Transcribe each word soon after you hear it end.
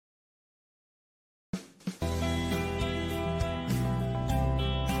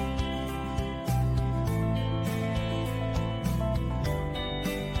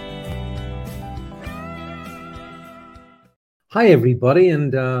Hi, everybody,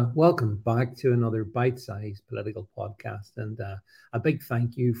 and welcome back to another bite-sized political podcast. And a big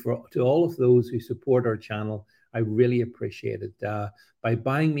thank you to all of those who support our channel. I really appreciate it. By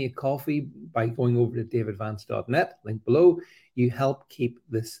buying me a coffee, by going over to davidvance.net, link below, you help keep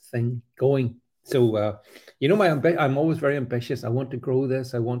this thing going. So, I'm always very ambitious. I want to grow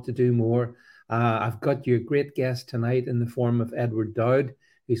this. I want to do more. I've got you a great guest tonight in the form of Edward Dowd,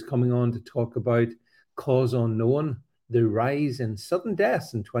 who's coming on to talk about Cause Unknown, the rise in sudden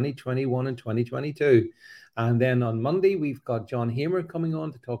deaths in 2021 and 2022. And then on Monday, we've got John Hamer coming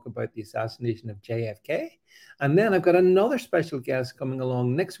on to talk about the assassination of JFK. And then I've got another special guest coming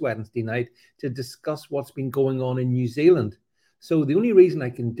along next Wednesday night to discuss what's been going on in New Zealand. So the only reason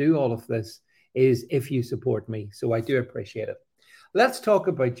I can do all of this is if you support me. So I do appreciate it. Let's talk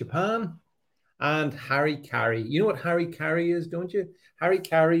about Japan and Harikari. You know what Harikari is, don't you?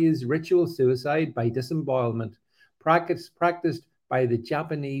 Harikari is ritual suicide by disembowelment practiced by the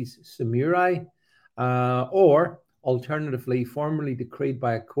Japanese samurai, or alternatively, formally decreed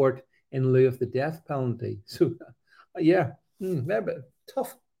by a court in lieu of the death penalty. So, yeah,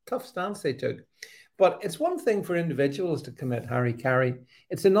 tough stance they took. But it's one thing for individuals to commit harikari.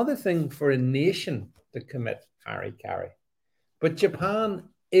 It's another thing for a nation to commit harikari. But Japan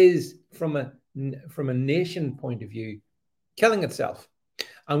is, from a nation point of view, killing itself.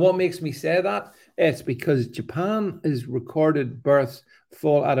 And what makes me say that? It's because Japan's recorded births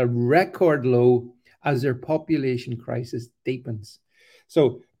fall at a record low as their population crisis deepens.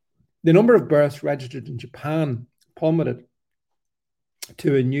 So the number of births registered in Japan plummeted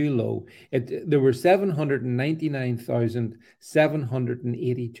to a new low. There were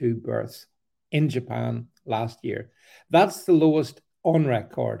 799,782 births in Japan last year. That's the lowest on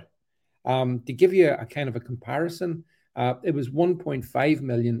record. To give you a kind of a comparison, it was 1.5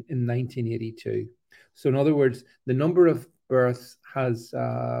 million in 1982. So in other words, the number of births has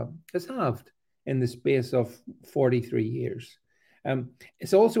halved in the space of 43 years.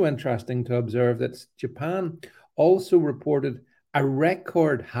 It's also interesting to observe that Japan also reported a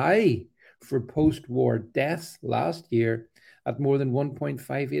record high for post-war deaths last year at more than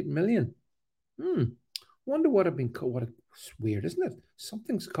 1.58 million. Wonder what have been what it's weird, isn't it?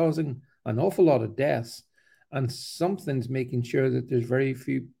 Something's causing an awful lot of deaths, and something's making sure that there's very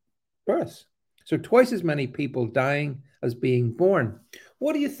few births. So twice as many people dying as being born.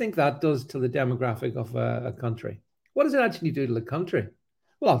 What do you think that does to the demographic of a country? What does it actually do to the country?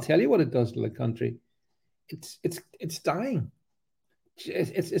 Well, I'll tell you what it does to the country. It's dying.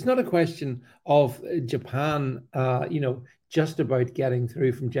 It's not a question of Japan, just about getting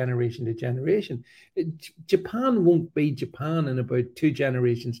through from generation to generation. Japan won't be Japan in about 2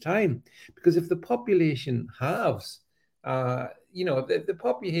 generations' time, because if the population halves, if the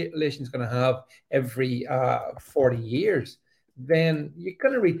population is going to have every 40 years, then you're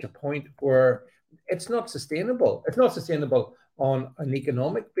going to reach a point where it's not sustainable. It's not sustainable on an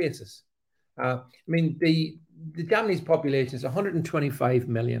economic basis. The Japanese population is 125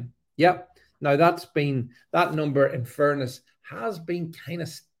 million. Yep. Now that number, in fairness, has been kind of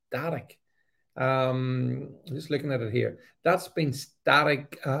static. Just looking at it here, that's been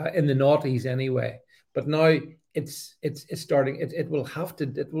static in the noughties anyway. But now it's starting. It will have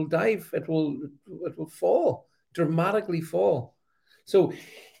to. It will dive. It will fall, dramatically fall. So,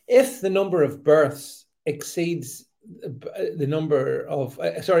 if the number of births exceeds the number of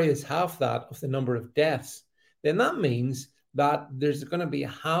is half that of the number of deaths, then that means that there's going to be a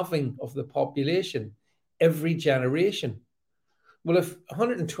halving of the population every generation. Well, if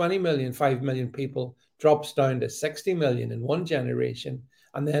 120 million, 5 million people drops down to 60 million in one generation,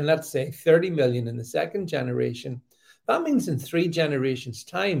 and then let's say 30 million in the second generation, that means in 3 generations'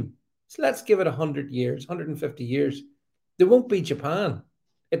 time, so let's give it 100 years, 150 years, there won't be Japan.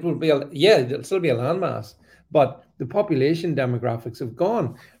 It will be, it'll still be a landmass, but the population demographics have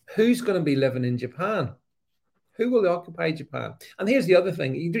gone. Who's going to be living in Japan? Who will occupy Japan? And here's the other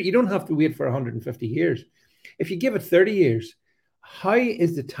thing. You don't have to wait for 150 years. If you give it 30 years, how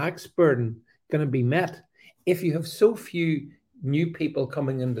is the tax burden going to be met if you have so few new people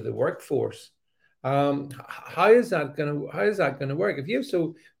coming into the workforce? How is that going to work? If you have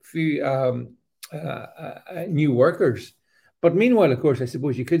so few new workers, but meanwhile, of course, I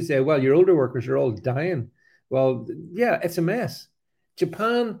suppose you could say, well, your older workers are all dying. Well, yeah, it's a mess.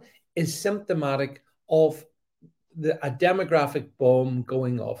 Japan is symptomatic of a demographic bomb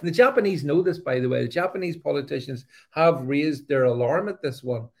going off. And the Japanese know this, by the way. The Japanese politicians have raised their alarm at this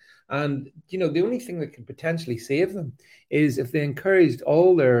one. And, the only thing that could potentially save them is if they encouraged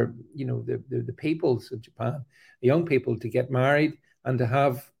all their, the peoples of Japan, the young people, to get married and to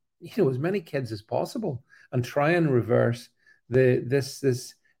have, as many kids as possible and try and reverse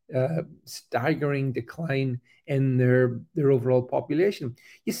this staggering decline in their overall population.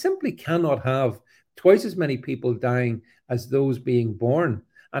 You simply cannot have twice as many people dying as those being born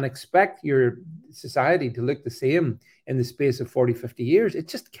and expect your society to look the same in the space of 40, 50 years. It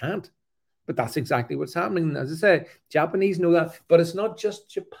just can't. But that's exactly what's happening. As I say, Japanese know that, but it's not just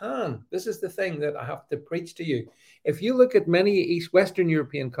Japan. This is the thing that I have to preach to you. If you look at many Western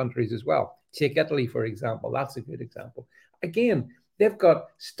European countries as well, take Italy, for example, that's a good example. Again, they've got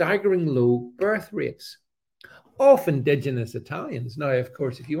staggering low birth rates of indigenous Italians. Now, of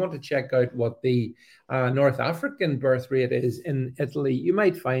course, if you want to check out what the North African birth rate is in Italy, you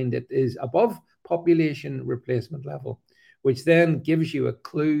might find it is above population replacement level, which then gives you a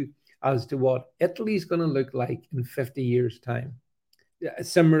clue as to what Italy is going to look like in 50 years' time.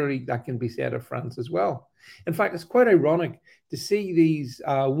 Similarly, that can be said of France as well. In fact, it's quite ironic to see these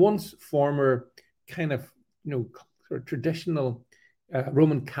once former kind of, sort of traditional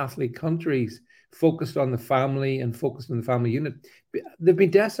Roman Catholic countries focused on the family and focused on the family unit. They've been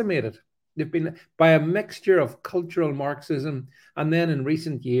decimated. They've been by a mixture of cultural Marxism, and then in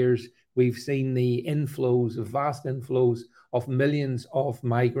recent years, we've seen the vast inflows of millions of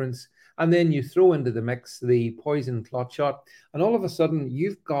migrants. And then you throw into the mix the poison clot shot, and all of a sudden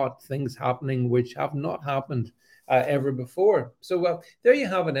you've got things happening which have not happened ever before. So, there you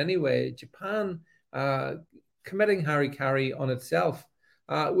have it anyway. Japan committing hara-kiri on itself,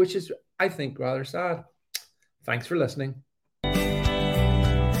 which is, I think, rather sad. Thanks for listening.